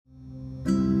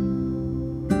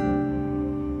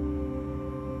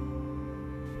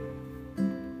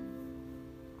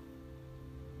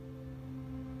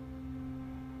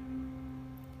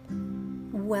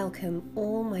welcome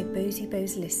all my Bozy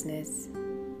Bows listeners.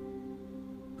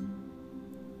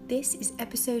 This is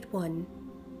episode 1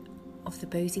 of the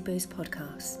Bozy Bows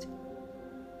podcast.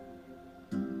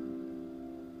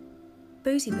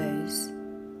 Bozy Bows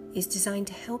is designed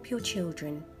to help your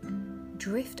children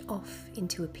drift off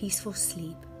into a peaceful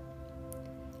sleep,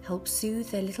 help soothe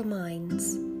their little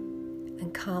minds,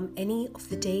 and calm any of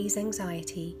the day's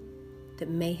anxiety that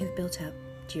may have built up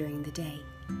during the day.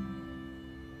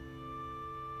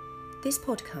 This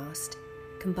podcast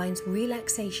combines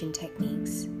relaxation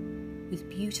techniques with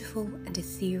beautiful and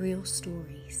ethereal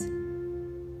stories.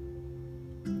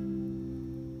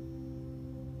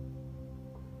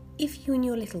 If you and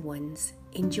your little ones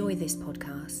enjoy this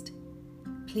podcast,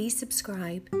 please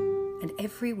subscribe, and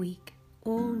every week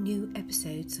all new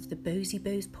episodes of the Bozy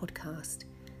Bows podcast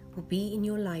will be in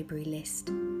your library list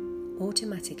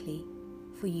automatically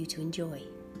for you to enjoy.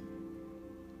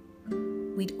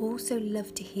 We'd also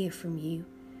love to hear from you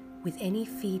with any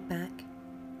feedback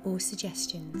or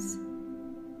suggestions.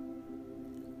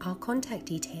 Our contact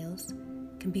details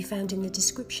can be found in the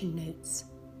description notes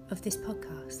of this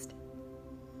podcast.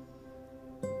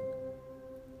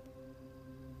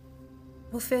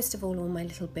 Well, first of all my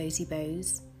little Bozy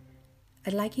Bows,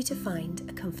 I'd like you to find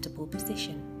a comfortable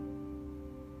position.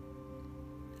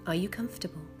 Are you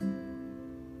comfortable?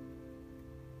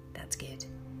 That's good.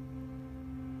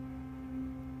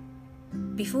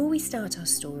 Before we start our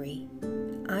story,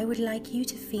 I would like you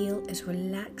to feel as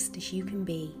relaxed as you can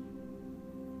be.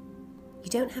 You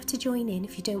don't have to join in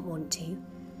if you don't want to,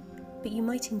 but you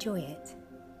might enjoy it.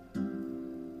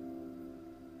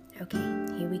 Okay,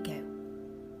 here we go.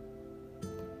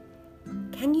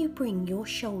 Can you bring your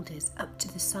shoulders up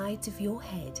to the sides of your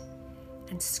head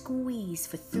and squeeze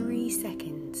for 3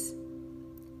 seconds?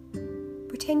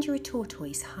 Pretend you're a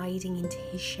tortoise hiding into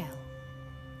his shell.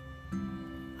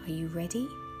 Are you ready?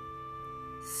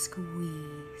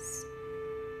 Squeeze.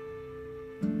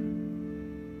 And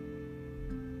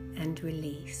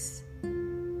release.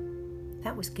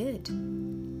 That was good.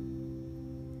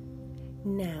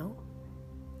 Now,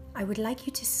 I would like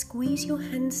you to squeeze your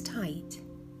hands tight.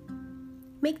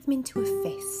 Make them into a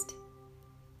fist.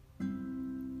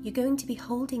 You're going to be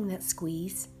holding that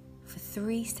squeeze for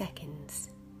 3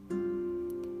 seconds.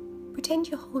 Pretend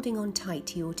you're holding on tight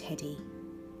to your teddy.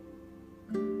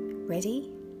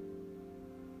 Ready?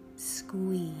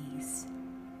 Squeeze.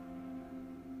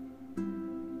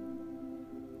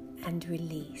 And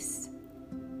release.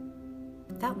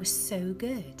 That was so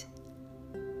good.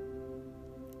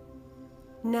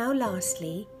 Now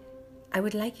lastly, I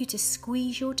would like you to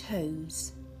squeeze your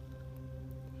toes.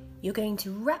 You're going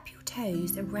to wrap your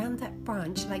toes around that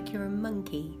branch like you're a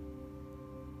monkey.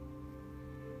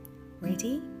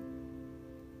 Ready?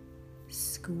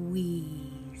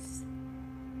 Squeeze.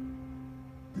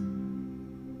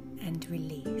 And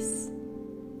release.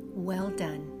 Well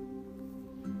done.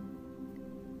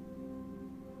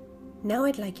 Now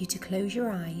I'd like you to close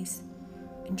your eyes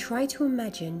and try to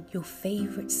imagine your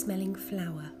favourite smelling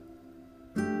flower.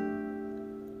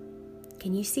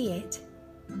 Can you see it?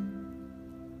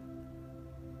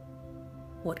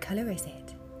 What colour is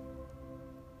it?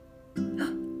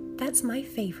 Oh, that's my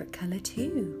favourite colour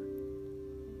too.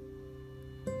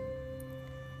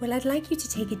 Well, I'd like you to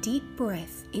take a deep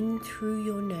breath in through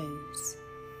your nose.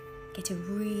 Get a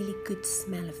really good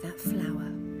smell of that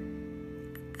flower.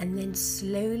 And then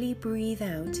slowly breathe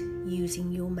out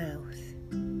using your mouth.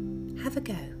 Have a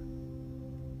go.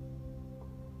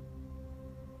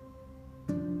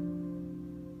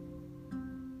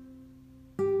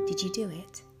 Did you do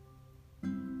it?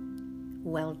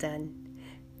 Well done.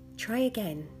 Try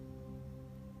again.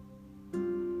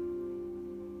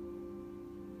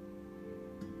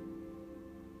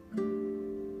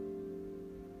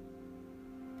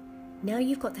 Now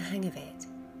you've got the hang of it.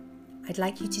 I'd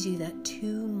like you to do that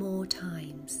 2 more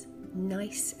times,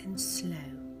 nice and slow.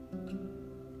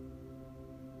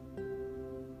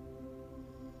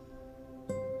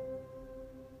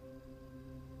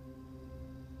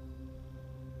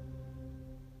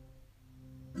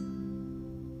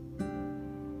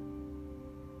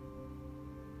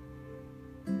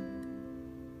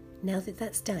 Now that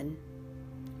that's done,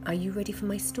 are you ready for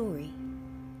my story?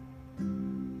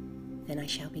 Then I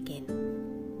shall begin.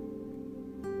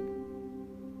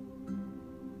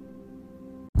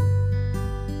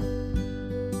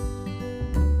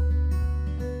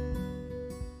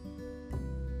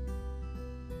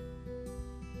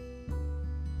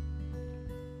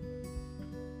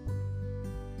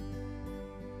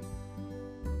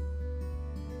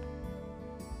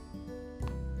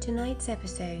 Tonight's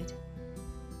episode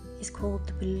is called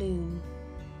The Balloon.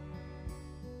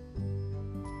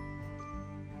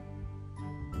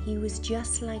 He was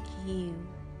just like you,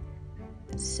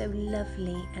 so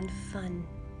lovely and fun.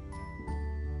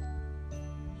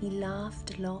 He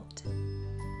laughed a lot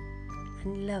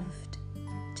and loved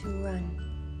to run.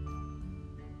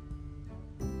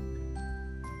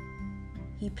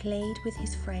 He played with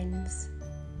his friends.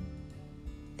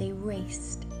 They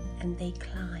raced and they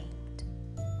climbed.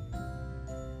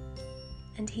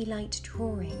 And he liked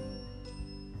drawing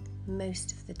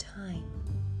most of the time.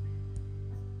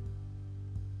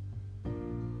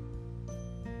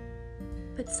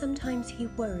 But sometimes he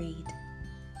worried,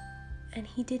 and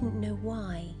he didn't know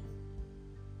why.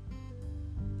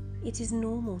 It is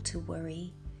normal to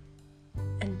worry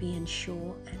and be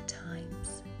unsure at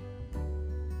times.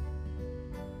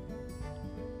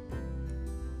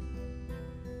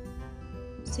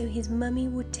 So his mummy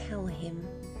would tell him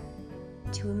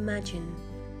to imagine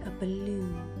a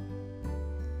balloon,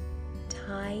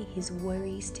 tie his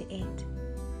worries to it,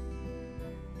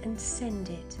 and send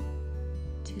it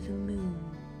to the moon.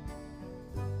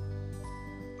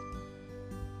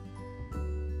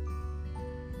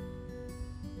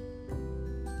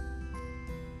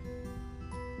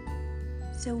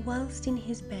 So whilst in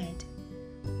his bed,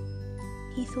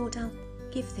 he thought, I'll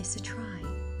give this a try.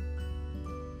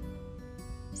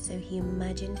 So he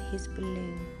imagined his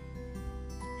balloon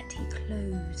and he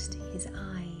closed his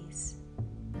eyes.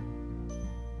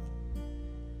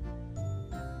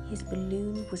 His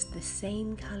balloon was the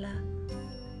same colour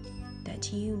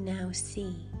that you now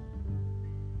see.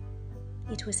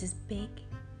 It was as big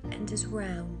and as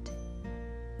round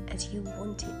as you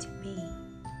want it to be.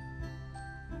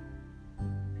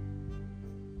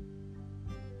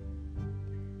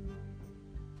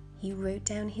 He wrote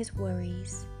down his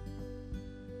worries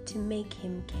to make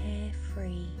him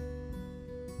carefree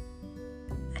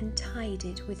and tied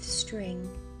it with string.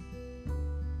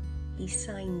 He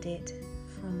signed it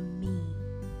from me.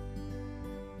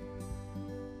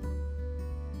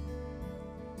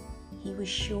 He was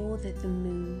sure that the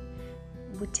moon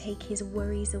would take his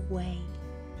worries away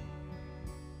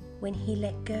when he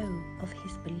let go of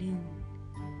his balloon.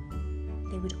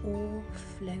 They would all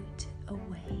float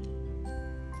away.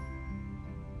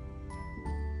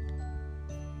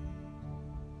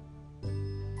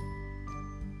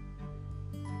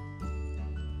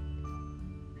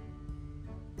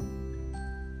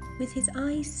 With his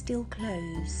eyes still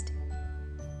closed,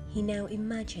 he now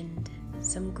imagined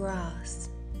some grass,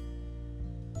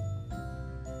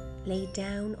 lay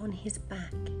down on his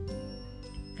back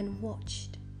and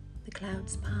watched the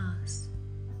clouds pass.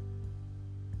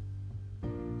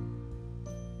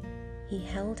 He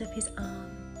held up his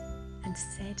arm and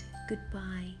said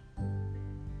goodbye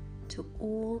to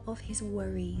all of his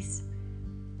worries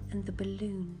and the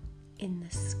balloon in the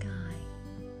sky.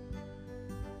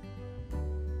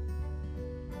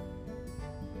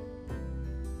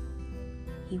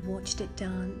 He watched it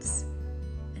dance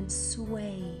and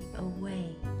sway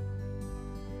away.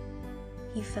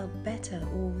 He felt better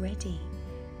already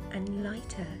and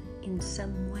lighter in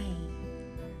some way.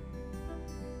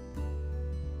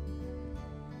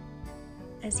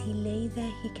 As he lay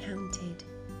there, he counted.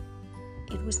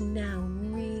 It was now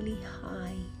really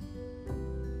high.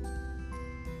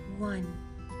 1,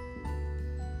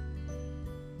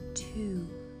 2,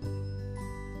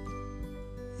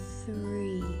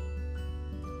 3,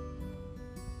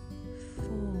 4,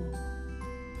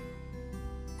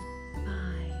 5.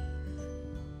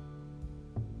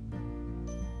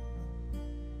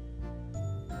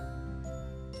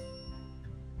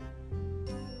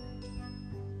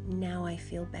 Now I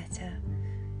feel better.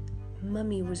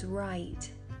 Mummy was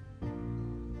right.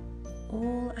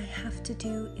 All I have to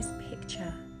do is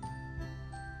picture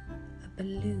a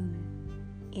balloon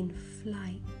in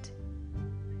flight.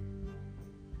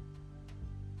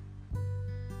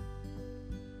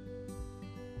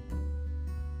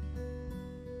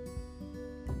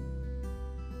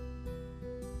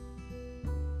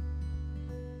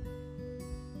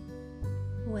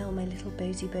 Well, my little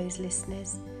Bosie Bows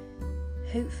listeners,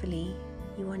 hopefully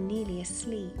you are nearly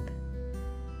asleep.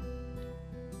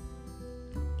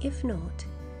 If not,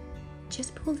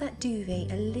 just pull that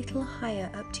duvet a little higher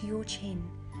up to your chin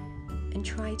and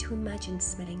try to imagine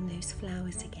smelling those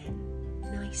flowers again,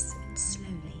 nice and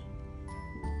slowly.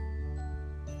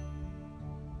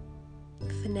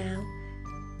 For now,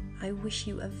 I wish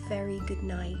you a very good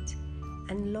night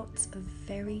and lots of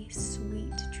very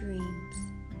sweet dreams.